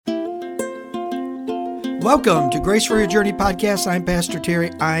Welcome to Grace for Your Journey podcast. I'm Pastor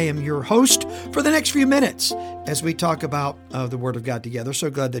Terry. I am your host for the next few minutes as we talk about the Word of God together. So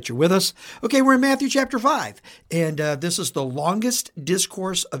glad that you're with us. Okay, we're in Matthew chapter 5, and this is the longest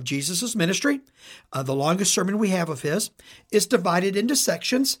discourse of Jesus' ministry. The longest sermon we have of his is divided into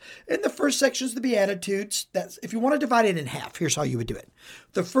sections. And the first section is the Beatitudes. That's, if you want to divide it in half, here's how you would do it.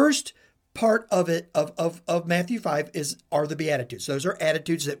 The first part of it, of Matthew 5 are the Beatitudes. Those are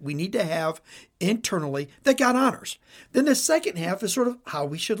attitudes that we need to have internally that God honors. Then the second half is sort of how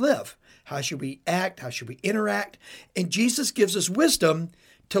we should live. How should we act? How should we interact? And Jesus gives us wisdom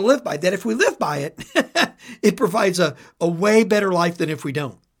to live by that. If we live by it, it provides a way better life than if we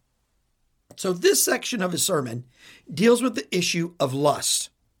don't. So this section of his sermon deals with the issue of lust.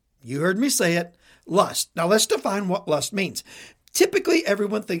 You heard me say it, lust. Now let's define what lust means. Typically,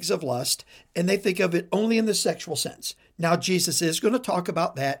 everyone thinks of lust, and they think of it only in the sexual sense. Now, Jesus is going to talk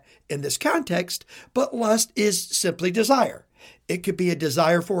about that in this context, but lust is simply desire. It could be a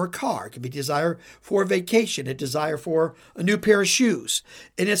desire for a car. It could be a desire for a vacation, a desire for a new pair of shoes.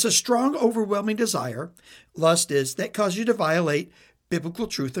 And it's a strong, overwhelming desire, lust is, that causes you to violate biblical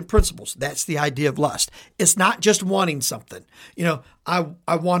truth and principles. That's the idea of lust. It's not just wanting something. You know,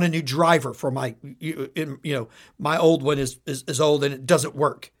 I want a new driver for my, my old one is old and it doesn't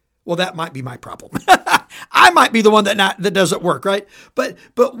work. Well, that might be my problem. I might be the one that doesn't work, right? But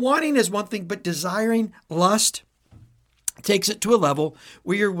wanting is one thing, but desiring, lust, takes it to a level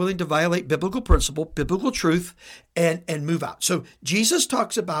where you're willing to violate biblical principle, biblical truth, and move out. So Jesus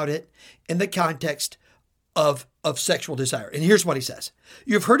talks about it in the context of sexual desire. And here's what he says.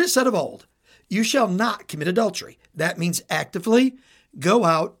 You've heard it said of old, you shall not commit adultery. That means actively go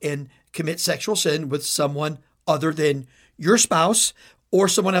out and commit sexual sin with someone other than your spouse or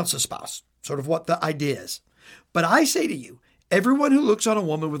someone else's spouse. Sort of what the idea is. But I say to you, everyone who looks on a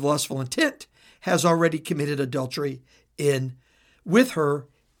woman with lustful intent has already committed adultery with her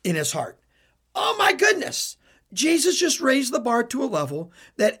in his heart. Oh my goodness. Jesus just raised the bar to a level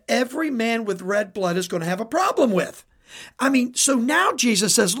that every man with red blood is going to have a problem with. I mean, so now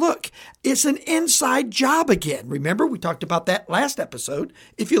Jesus says, look, it's an inside job again. Remember, we talked about that last episode,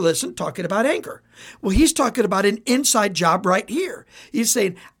 if you listen, talking about anger. Well, he's talking about an inside job right here. He's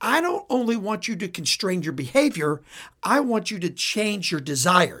saying, I don't only want you to constrain your behavior, I want you to change your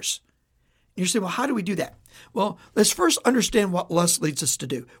desires. And you're saying, well, how do we do that? Well, let's first understand what lust leads us to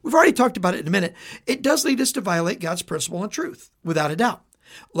do. We've already talked about it in a minute. It does lead us to violate God's principle and truth, without a doubt.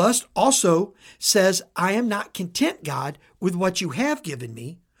 Lust also says, I am not content, God, with what you have given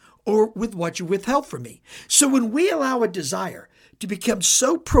me or with what you withheld from me. So when we allow a desire to become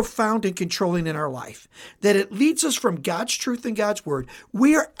so profound and controlling in our life that it leads us from God's truth and God's word,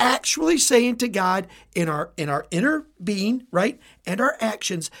 we are actually saying to God in our inner being, right, and our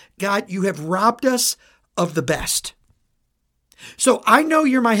actions, God, you have robbed us of the best. So I know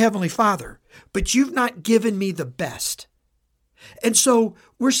you're my heavenly Father, but you've not given me the best. And so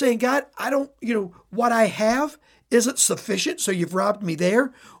we're saying, God, I don't, what I have isn't sufficient, so you've robbed me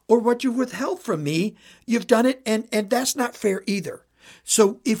there, or what you've withheld from me, you've done it, and that's not fair either.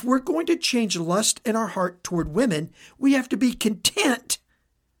 So if we're going to change lust in our heart toward women, we have to be content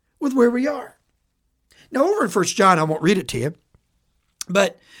with where we are. Now over in 1 John, I won't read it to you,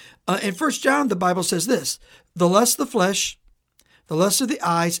 but in 1 John, the Bible says this, the lust of the flesh, the lust of the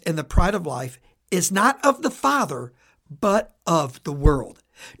eyes, and the pride of life is not of the Father, but of the world.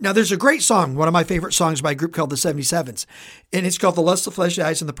 Now, there's a great song, one of my favorite songs by a group called the 77s, and it's called The Lust of the Flesh, the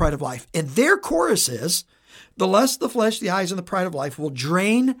Eyes, and the Pride of Life. And their chorus is, the lust of the flesh, the eyes, and the pride of life will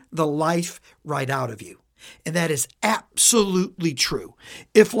drain the life right out of you. And that is absolutely true.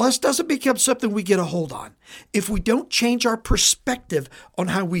 If lust doesn't become something we get a hold on, if we don't change our perspective on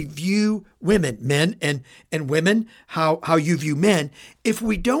how we view women, men and women, how you view men, if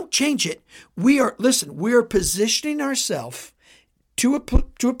we don't change it, we are positioning ourselves to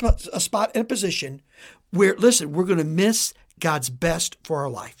a spot and a position where, we're going to miss God's best for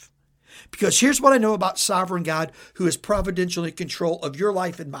our life. Because here's what I know about sovereign God who is providentially in control of your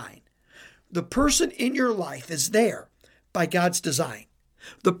life and mine. The person in your life is there by God's design.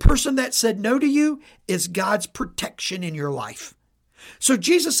 The person that said no to you is God's protection in your life. So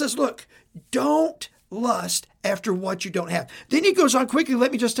Jesus says, look, don't lust after what you don't have. Then he goes on quickly.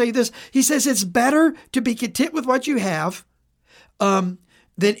 Let me just tell you this. He says it's better to be content with what you have than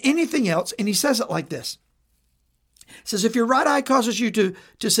anything else. And he says it like this. He says, if your right eye causes you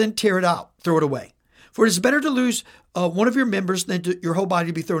to sin, tear it out, throw it away. For it is better to lose one of your members than your whole body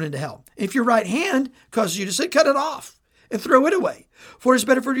to be thrown into hell. If your right hand causes you to sin, cut it off and throw it away. For it is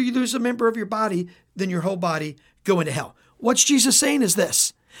better for you to lose a member of your body than your whole body go into hell. What's Jesus saying is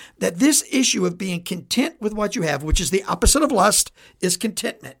this. that this issue of being content with what you have, which is the opposite of lust, is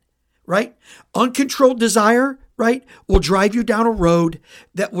contentment, right? Uncontrolled desire, right, will drive you down a road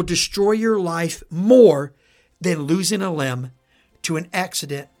that will destroy your life more than losing a limb to an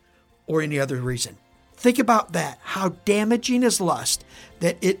accident or any other reason. Think about that. How damaging is lust,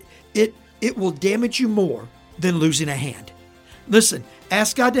 that it will damage you more than losing a hand. Listen,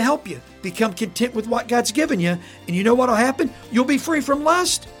 ask God to help you. Become content with what God's given you. And you know what will happen? You'll be free from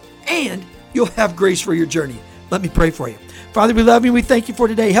lust and you'll have grace for your journey. Let me pray for you. Father, we love you. We thank you for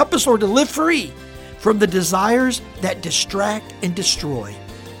today. Help us, Lord, to live free from the desires that distract and destroy.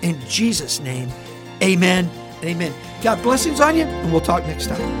 In Jesus' name, amen and amen. God blessings on you, and we'll talk next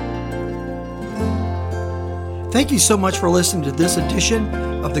time. Thank you so much for listening to this edition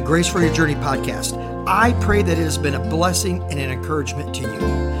of the Grace for Your Journey podcast. I pray that it has been a blessing and an encouragement to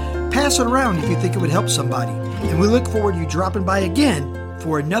you. Pass it around if you think it would help somebody. And we look forward to you dropping by again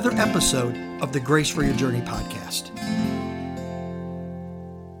for another episode of the Grace for Your Journey podcast.